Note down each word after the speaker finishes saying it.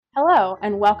Hello,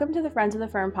 and welcome to the Friends of the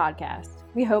Firm podcast.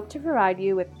 We hope to provide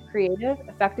you with creative,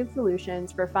 effective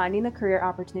solutions for finding the career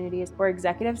opportunities or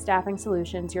executive staffing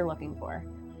solutions you're looking for.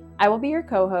 I will be your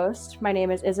co-host. My name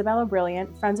is Isabella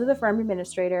Brilliant, Friends of the Firm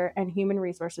Administrator and Human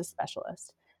Resources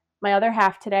Specialist. My other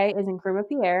half today is Nkrumah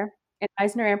Pierre, an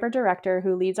Eisner-Amper Director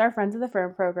who leads our Friends of the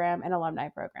Firm program and alumni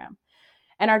program.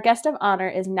 And our guest of honor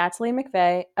is Natalie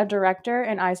McVeigh, a director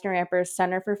in Eisner-Amper's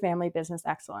Center for Family Business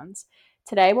Excellence.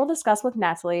 Today, we'll discuss with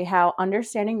Natalie how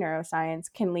understanding neuroscience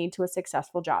can lead to a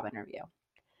successful job interview.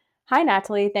 Hi,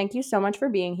 Natalie. Thank you so much for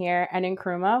being here. And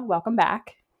Nkrumah, welcome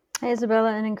back. Hi,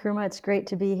 Isabella and Nkrumah. It's great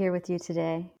to be here with you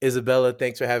today. Isabella,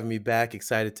 thanks for having me back.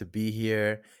 Excited to be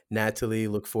here. Natalie,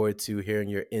 look forward to hearing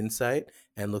your insight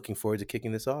and looking forward to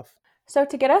kicking this off. So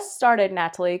to get us started,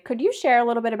 Natalie, could you share a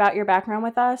little bit about your background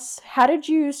with us? How did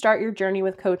you start your journey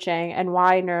with coaching and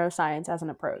why neuroscience as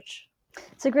an approach?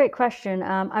 It's a great question.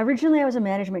 Originally, I was a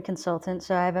management consultant,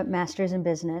 so I have a master's in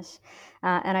business.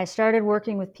 And I started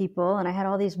working with people, and I had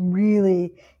all these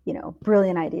really,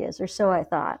 brilliant ideas, or so I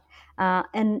thought.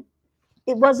 And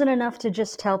it wasn't enough to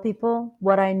just tell people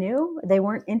what I knew. They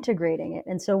weren't integrating it.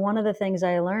 And so one of the things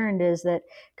I learned is that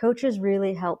coaches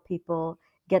really help people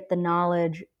get the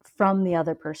knowledge from the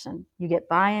other person. You get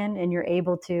buy-in and you're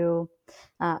able to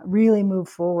really move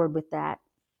forward with that.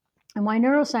 And why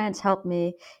neuroscience helped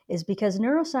me is because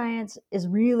neuroscience is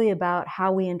really about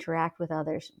how we interact with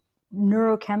others.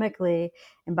 Neurochemically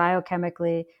and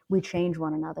biochemically, we change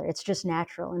one another. It's just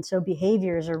natural. And so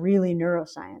behaviors are really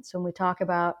neuroscience. So when we talk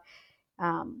about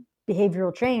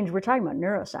behavioral change, we're talking about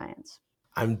neuroscience.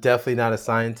 I'm definitely not a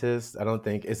scientist. I don't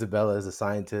think Isabella is a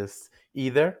scientist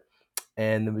either.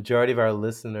 And the majority of our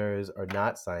listeners are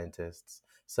not scientists.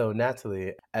 So,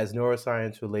 Natalie, as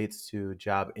neuroscience relates to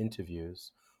job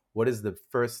interviews, what is the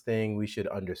first thing we should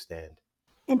understand?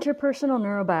 Interpersonal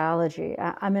neurobiology.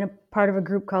 I'm in a part of a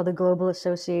group called the Global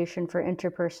Association for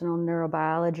Interpersonal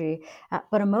Neurobiology,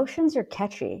 but emotions are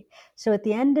catchy. So at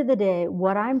the end of the day,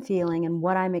 what I'm feeling and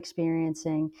what I'm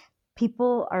experiencing,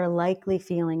 people are likely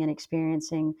feeling and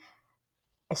experiencing,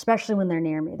 especially when they're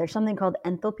near me. There's something called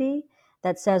enthalpy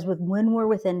that says when we're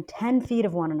within 10 feet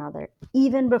of one another,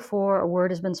 even before a word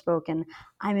has been spoken,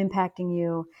 I'm impacting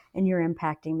you and you're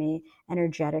impacting me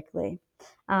energetically.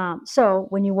 So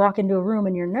when you walk into a room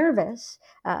and you're nervous,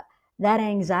 that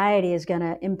anxiety is going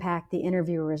to impact the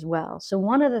interviewer as well. So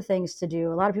one of the things to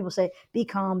do, a lot of people say, be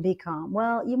calm, be calm.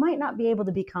 Well, you might not be able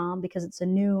to be calm because it's a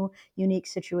new, unique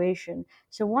situation.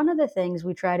 So one of the things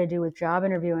we try to do with job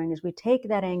interviewing is we take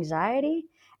that anxiety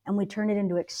and we turn it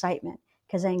into excitement,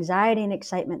 because anxiety and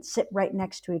excitement sit right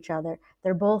next to each other.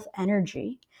 They're both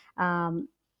energy.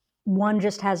 One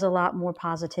just has a lot more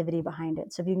positivity behind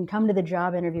it. So if you can come to the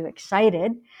job interview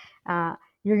excited,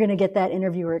 you're going to get that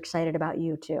interviewer excited about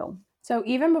you too. So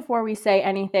even before we say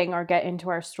anything or get into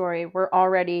our story, we're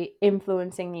already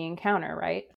influencing the encounter,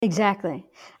 right? Exactly.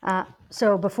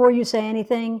 So before you say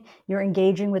anything, you're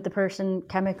engaging with the person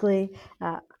chemically,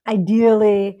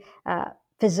 ideally,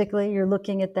 physically, you're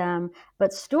looking at them.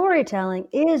 But storytelling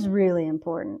is really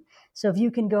important. So if you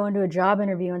can go into a job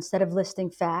interview instead of listing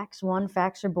facts, one,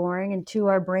 facts are boring, and two,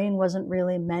 our brain wasn't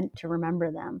really meant to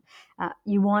remember them.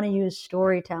 You want to use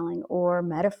storytelling or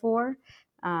metaphor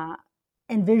and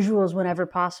visuals whenever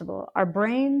possible. Our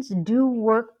brains do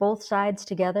work both sides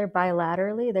together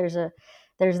bilaterally.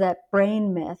 There's that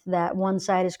brain myth that one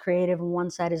side is creative and one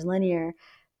side is linear,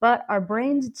 but our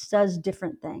brains does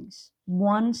different things.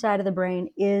 One side of the brain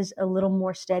is a little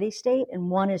more steady state and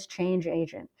one is change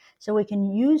agent. So we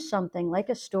can use something like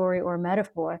a story or a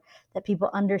metaphor that people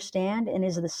understand and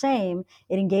is the same.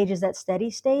 It engages that steady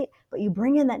state, but you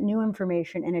bring in that new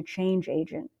information in a change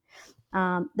agent.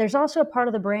 There's also a part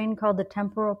of the brain called the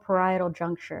temporal parietal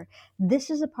juncture. This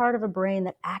is a part of a brain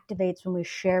that activates when we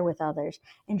share with others,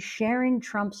 and sharing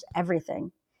trumps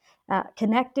everything.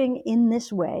 Connecting in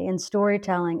this way in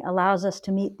storytelling allows us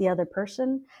to meet the other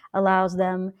person, allows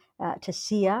them to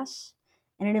see us,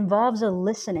 and it involves a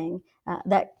listening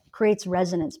that creates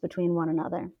resonance between one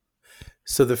another.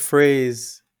 So, the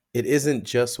phrase, it isn't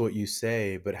just what you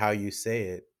say, but how you say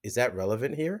it, is that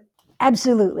relevant here?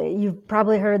 Absolutely. You've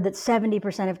probably heard that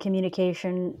 70% of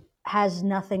communication has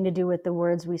nothing to do with the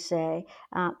words we say.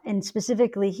 And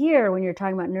specifically here, when you're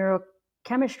talking about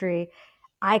neurochemistry,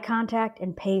 eye contact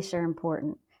and pace are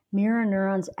important. Mirror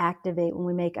neurons activate when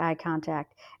we make eye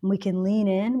contact, and we can lean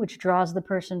in, which draws the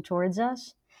person towards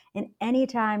us. And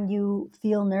anytime you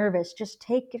feel nervous, just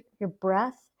take your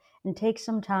breath and take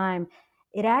some time.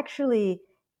 It actually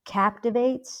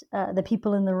captivates the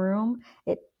people in the room.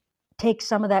 It take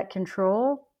some of that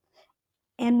control.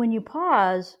 And when you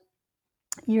pause,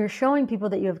 you're showing people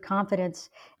that you have confidence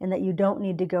and that you don't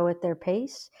need to go at their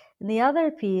pace. And the other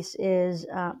piece is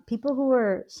people who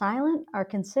are silent are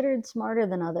considered smarter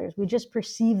than others. We just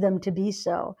perceive them to be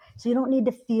so. So you don't need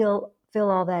to feel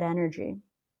all that energy.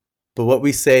 But what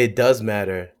we say does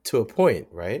matter to a point,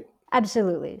 right?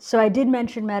 Absolutely. So I did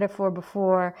mention metaphor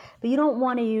before, but you don't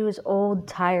want to use old,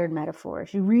 tired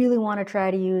metaphors. You really want to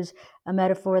try to use a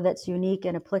metaphor that's unique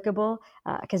and applicable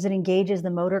because it engages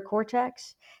the motor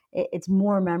cortex. It's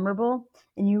more memorable,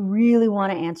 and you really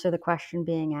want to answer the question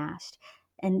being asked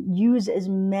and use as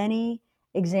many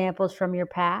examples from your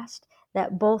past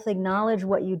that both acknowledge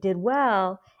what you did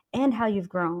well and how you've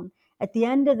grown. At the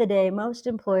end of the day, most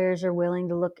employers are willing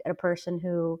to look at a person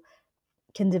who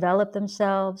can develop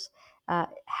themselves,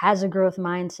 has a growth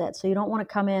mindset. So you don't want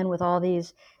to come in with all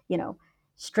these,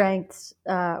 strengths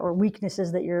or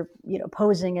weaknesses that you're,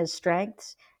 posing as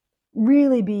strengths.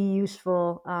 Really be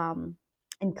useful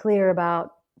and clear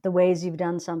about the ways you've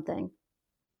done something.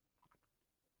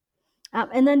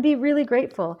 And then be really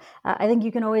grateful. I think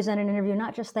you can always end an interview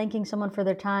not just thanking someone for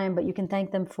their time, but you can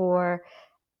thank them for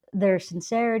their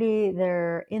sincerity,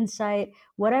 their insight,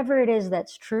 whatever it is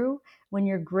that's true. When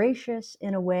you're gracious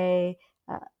in a way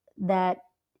that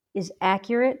is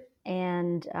accurate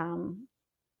and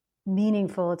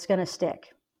meaningful, it's going to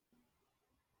stick.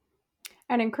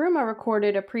 And Nkrumah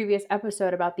recorded a previous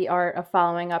episode about the art of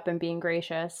following up and being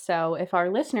gracious. So if our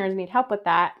listeners need help with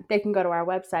that, they can go to our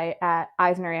website at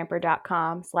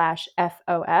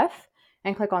eisneramper.com/FOF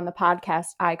and click on the podcast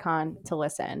icon to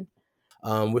listen.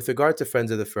 With regard to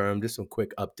Friends of the Firm, just some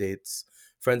quick updates.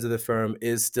 Friends of the Firm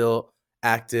is still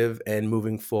active and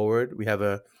moving forward. We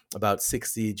have about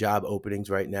 60 job openings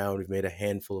right now, and we've made a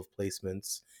handful of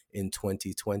placements in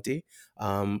 2020.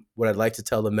 What I'd like to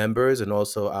tell the members and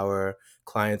also our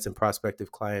clients and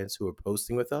prospective clients who are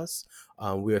posting with us,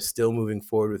 we are still moving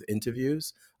forward with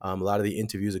interviews. A lot of the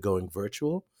interviews are going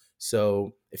virtual.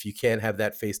 So if you can't have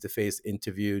that face-to-face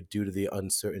interview due to the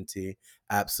uncertainty,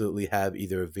 absolutely have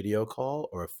either a video call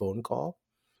or a phone call.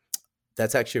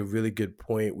 That's actually a really good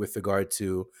point with regard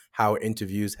to how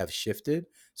interviews have shifted.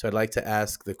 So I'd like to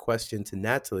ask the question to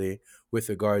Natalie with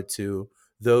regard to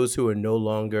those who are no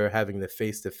longer having the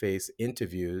face-to-face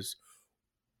interviews.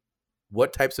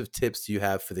 What types of tips do you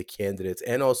have for the candidates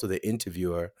and also the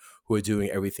interviewer who are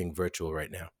doing everything virtual right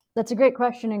now? That's a great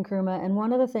question, Nkrumah. And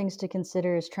one of the things to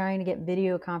consider is trying to get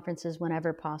video conferences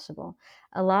whenever possible.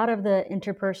 A lot of the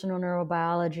interpersonal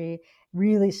neurobiology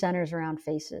really centers around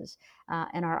faces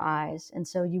and our eyes. And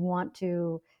so you want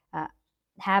to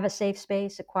have a safe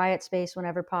space, a quiet space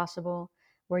whenever possible,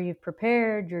 where you've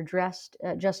prepared, you're dressed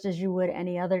just as you would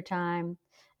any other time.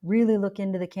 Really look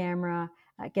into the camera,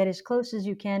 get as close as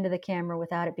you can to the camera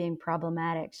without it being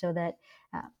problematic so that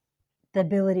the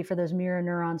ability for those mirror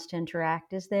neurons to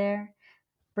interact is there.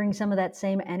 Bring some of that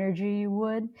same energy you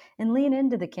would and lean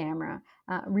into the camera.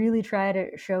 Really try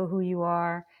to show who you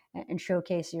are and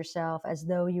showcase yourself as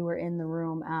though you were in the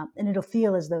room, and it'll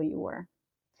feel as though you were.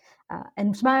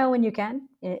 And smile when you can.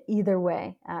 Either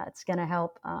way, it's going to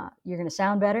help. You're going to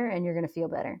sound better and you're going to feel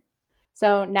better.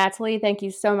 So Natalie, thank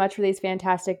you so much for these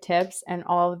fantastic tips and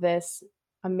all of this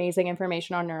amazing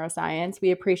information on neuroscience.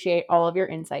 We appreciate all of your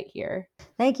insight here.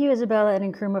 Thank you, Isabella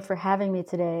and Nkrumah, for having me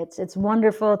today. It's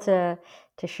wonderful to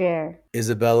share.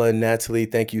 Isabella and Natalie,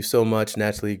 thank you so much.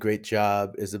 Natalie, great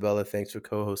job. Isabella, thanks for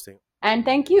co-hosting. And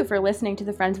thank you for listening to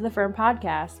the Friends of the Firm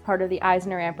podcast, part of the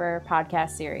EisnerAmper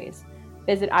podcast series.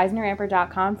 Visit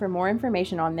eisneramper.com for more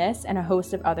information on this and a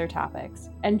host of other topics.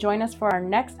 And join us for our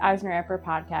next EisnerAmper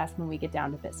podcast when we get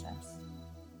down to business.